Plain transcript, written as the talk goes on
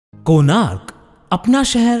कोनार्क, अपना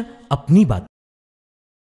शहर अपनी बात।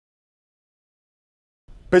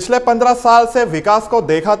 पिछले 15 साल से विकास को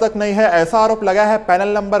देखा तक नहीं है, ऐसा आरोप लगा है पैनल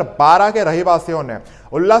नंबर 12 के रहीवासियों ने।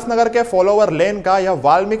 उल्लासनगर के फॉलोवर लेन का यह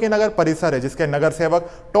वाल्मीकि नगर परिसर है, जिसके नगर सेवक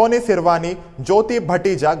टोनी सिरवानी, ज्योति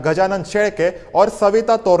भटीजा, गजानन शेड़के और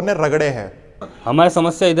सविता तोरने रगड़े हैं। हमारी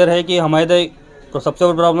समस्या इधर है कि हमारे इधर सबसे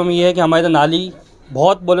बड़ी प्रॉब्लम ये है कि हमारे इधर नाली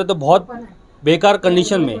बहुत बोले तो बहुत बेकार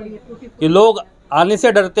कंडीशन में, कि लोग आने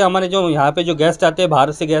से डरते हैं। हमारे जो यहाँ पे जो गेस्ट आते हैं,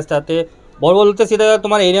 बाहर से गेस्ट आते हैं, बहुत बोलते सीधा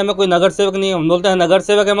तुम्हारे एरिया में कोई नगर सेवक नहीं है। हम बोलते हैं नगर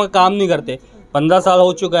सेवक है मगर काम नहीं करते। 15 साल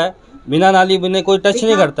हो चुका है, बिना नाली बिना कोई टच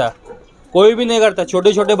नहीं करता, कोई भी नहीं करता।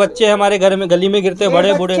 छोटे छोटे बच्चे हमारे घर में गली में गिरते हैं,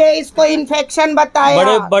 बड़े बूढ़े इसको इन्फेक्शन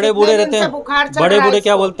बताया, बड़े बूढ़े रहते हैं। बड़े बूढ़े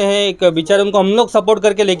क्या बोलते हैं, एक बेचारे उनको हम लोग सपोर्ट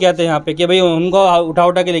करके लेके आते हैं यहाँ पे कि भाई उनको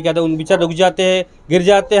उठा के लेके आते हैं। उन बेचारे रुक जाते हैं, गिर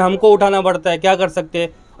जाते हैं, हमको उठाना पड़ता है, क्या कर सकते हैं।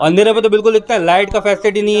 अंधेरे में तो बिल्कुल दिखता है, लाइट का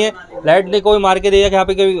फैसिलिटी नहीं है, लाइट नहीं कोई मार के देगा कि यहाँ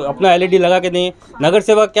पे कोई अपना LED लगा के दें। नगर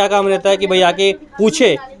सेवक क्या काम रहता है कि भाई आके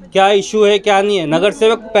पूछे क्या इशू है क्या नहीं है। नगर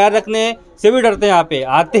सेवक पैर रखने से भी डरते हैं, यहाँ पे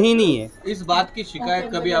आते ही नहीं है। इस बात की शिकायत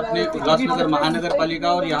कभी आपने उल्लासनगर महानगर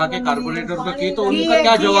पालिका और यहाँ के कारपोरेटर को की, तो उनका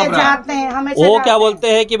क्या जवाब रहा? वो क्या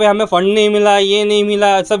बोलते हैं कि भाई हमें फंड नहीं मिला, ये नहीं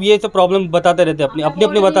मिला, सब ये सब प्रॉब्लम बताते रहते हैं,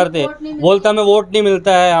 अपनी बताते हैं। बोलता हमें वोट नहीं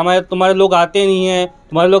मिलता है, हमारे तुम्हारे लोग आते नहीं है,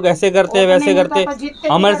 तुम्हारे लोग ऐसे करते हैं वैसे करते,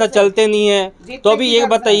 हमारे साथ चलते नहीं है। तो अभी ये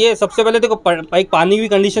बताइए, सबसे पहले देखो एक पानी की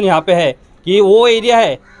कंडीशन यहाँ पे है कि वो एरिया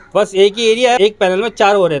है, बस एक ही एरिया है, एक पैनल में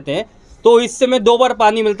 4 हो रहते हैं, तो इससे में 2 बार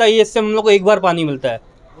पानी मिलता है, ये इससे हम लोग को 1 बार पानी मिलता है,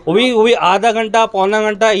 वो भी आधा घंटा पौना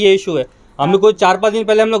घंटा। ये इशू है। हम लोग 4-5 दिन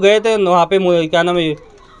पहले हम लोग गए थे वहाँ पे, क्या नाम है,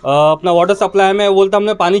 अपना वाटर सप्लाई में, बोलता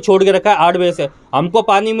हमने पानी छोड़ के रखा है 8 बजे से। हमको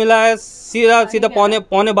पानी मिला है सीधा पौने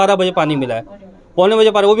 12 बजे पानी मिला है, पौने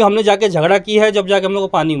बजे पानी, वो भी हमने जाके झगड़ा की है, जब जाके हम लोग को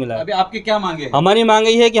पानी मिला है। अभी आपकी क्या मांगे? हमारी मांग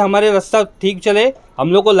ये है कि हमारे रास्ता ठीक चले,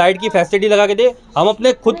 हम लोग को लाइट की फैसिलिटी लगा के दे। हम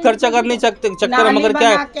अपने खुद खर्चा करने चक्कर, मगर क्या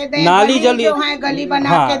है, नाली जल्दी,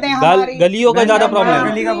 गलियों का ज्यादा प्रॉब्लम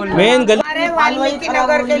है। मेन गली वाल्मीकि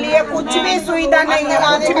नगर के लिए कुछ भी सुविधा नहीं है,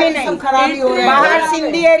 कुछ भी नहीं। बाहर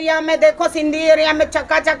सिंधी एरिया में देखो, सिंधी एरिया में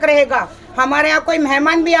चकाचक रहेगा, हमारे यहाँ कोई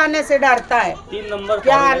मेहमान भी आने से डरता है।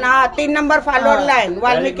 3 number follower line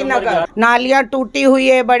Valmiki Nagar. नालियाँ टूटी हुई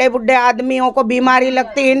है, बड़े बुढ़े आदमियों को बीमारी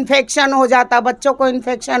लगती है, इन्फेक्शन हो जाता है, बच्चों को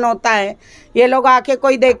इन्फेक्शन होता है। ये लोग आके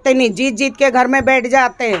कोई देखते नहीं, जीत के घर में बैठ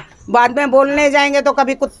जाते हैं। बाद में बोलने जाएंगे तो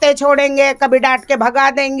कभी कुत्ते छोड़ेंगे, कभी डांट के भगा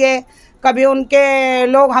देंगे, कभी उनके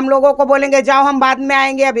लोग हम लोगों को बोलेंगे जाओ हम बाद में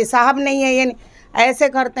आएंगे, अभी साहब नहीं है, ये नहीं। ऐसे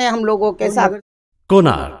करते हैं हम लोगों के साथ।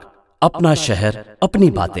 कोनार्क, अपना शहर अपनी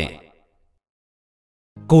बातें।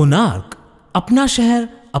 कोनार्क, अपना शहर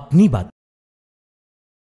अपनी बात।